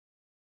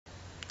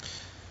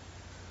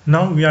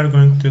Now we are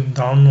going to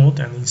download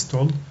and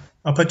install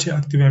Apache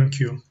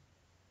ActiveMQ.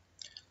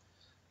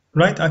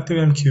 Write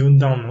ActiveMQ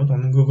download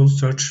on Google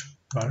search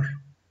bar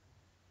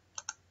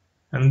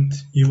and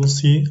you will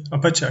see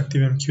Apache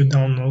ActiveMQ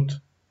download,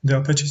 the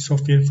Apache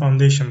Software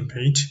Foundation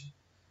page.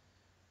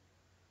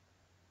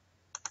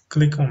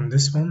 Click on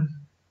this one.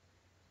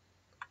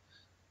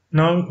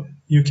 Now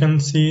you can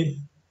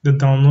see the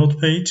download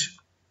page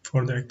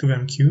for the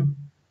ActiveMQ.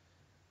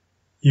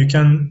 You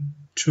can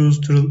choose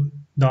to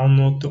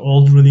download the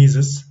old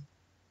releases.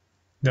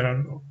 There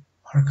are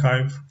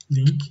archive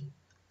link,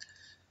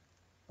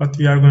 but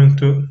we are going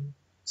to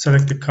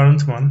select the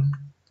current one.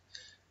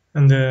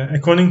 And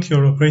according to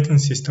your operating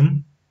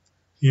system,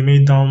 you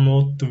may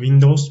download the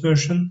Windows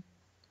version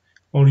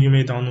or you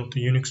may download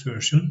the Unix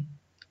version.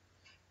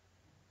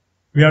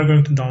 We are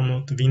going to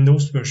download the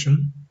Windows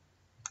version.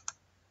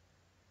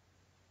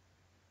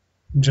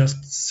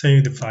 Just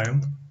save the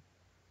file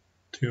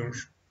to your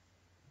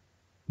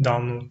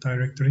download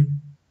directory.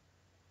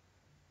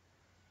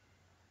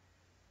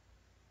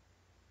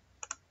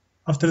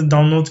 After the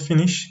download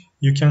finish,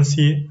 you can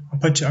see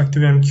Apache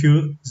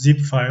ActiveMQ zip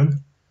file,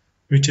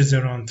 which is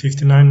around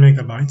 59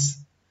 megabytes,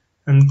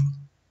 and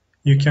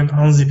you can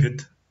unzip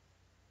it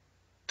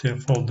to a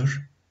folder.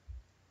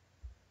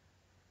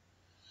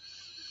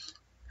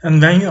 And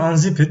when you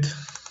unzip it,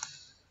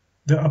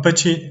 the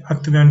Apache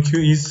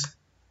ActiveMQ is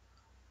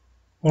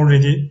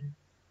already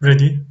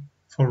ready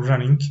for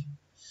running.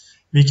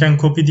 We can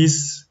copy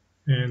this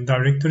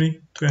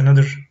directory to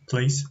another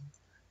place.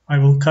 I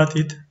will cut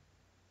it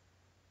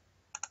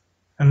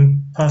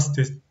and paste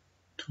it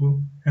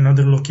to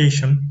another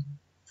location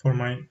for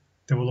my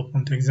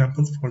development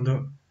example for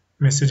the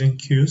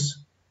messaging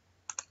queues.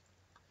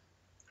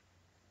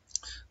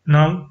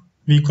 Now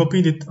we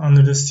copied it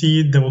under the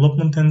C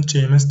development and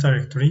JMS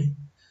directory.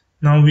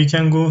 Now we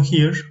can go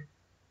here.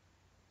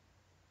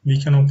 We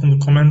can open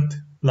the command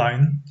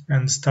line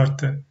and start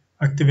the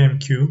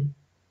ActiveMQ.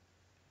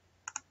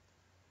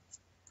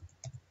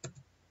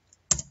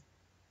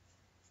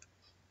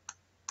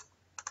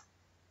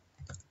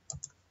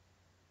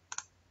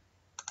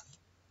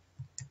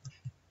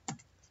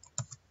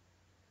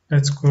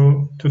 Let's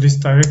go to this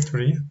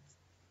directory.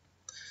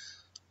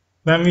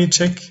 When we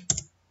check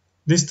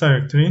this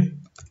directory,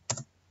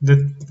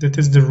 that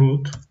is the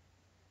root,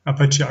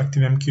 Apache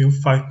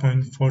ActiveMQ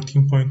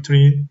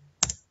 5.14.3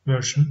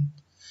 version.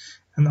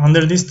 And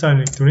under this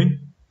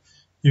directory,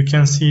 you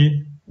can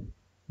see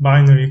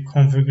binary,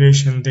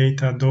 configuration,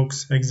 data,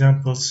 docs,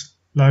 examples,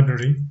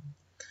 library.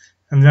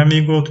 And when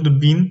we go to the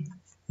bin,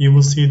 you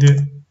will see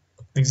the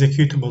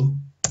executable.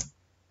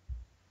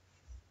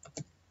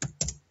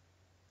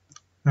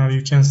 Now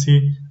you can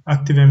see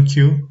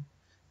ActiveMQ,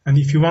 and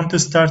if you want to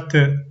start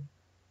the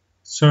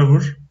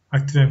server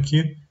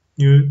ActiveMQ,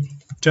 you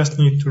just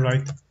need to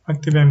write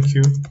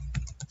ActiveMQ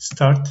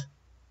start,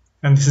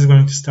 and this is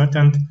going to start.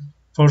 And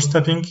for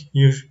stopping,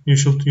 you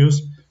should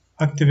use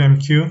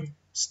ActiveMQ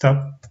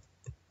stop.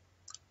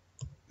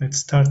 Let's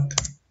start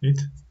it.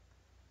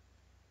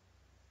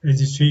 As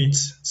you see,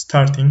 it's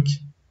starting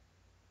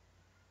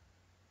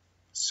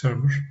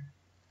server.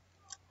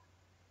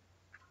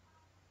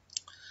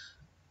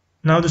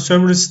 Now the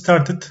server is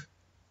started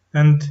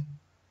and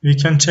we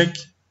can check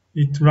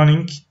it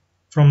running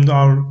from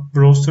our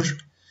browser,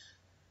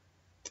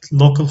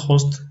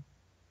 localhost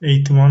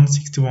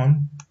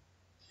 8161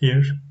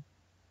 here.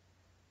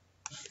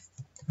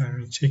 Let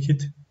me check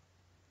it.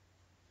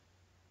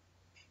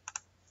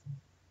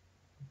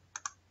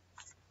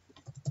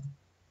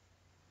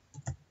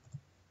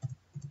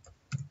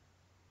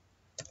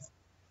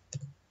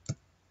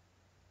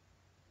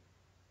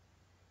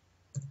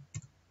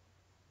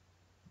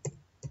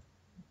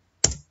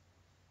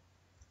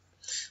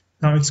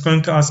 Now it's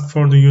going to ask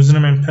for the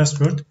username and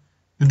password.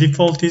 The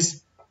default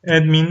is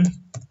admin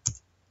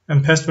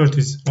and password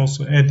is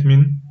also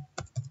admin.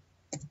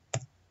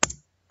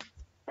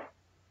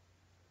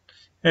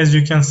 As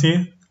you can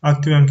see,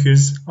 ActiveMQ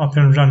is up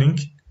and running,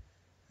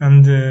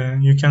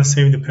 and you can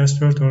save the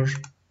password or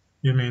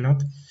you may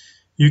not.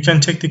 You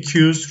can check the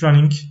queues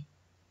running.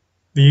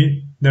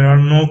 There are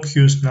no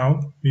queues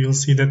now. We will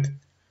see that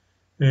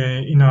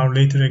in our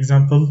later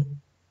example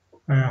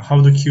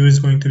how the queue is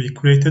going to be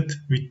created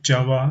with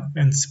Java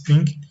and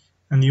Spring,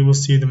 and you will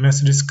see the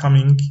messages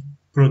coming,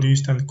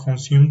 produced and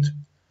consumed.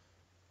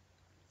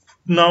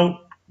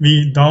 Now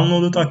we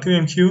downloaded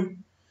ActiveMQ,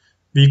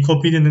 we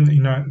copied it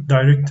in a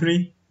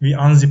directory, we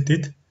unzipped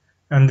it,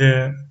 and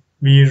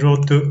we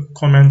wrote the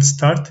command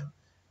start,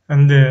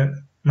 and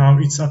now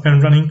it's up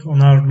and running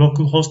on our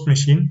local host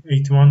machine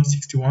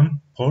 8161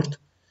 port,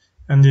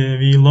 and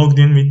we logged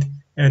in with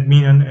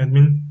admin and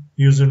admin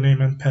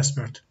username and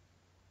password.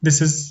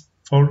 This is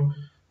for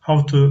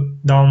how to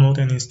download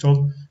and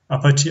install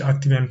Apache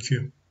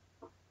ActiveMQ.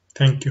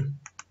 Thank you.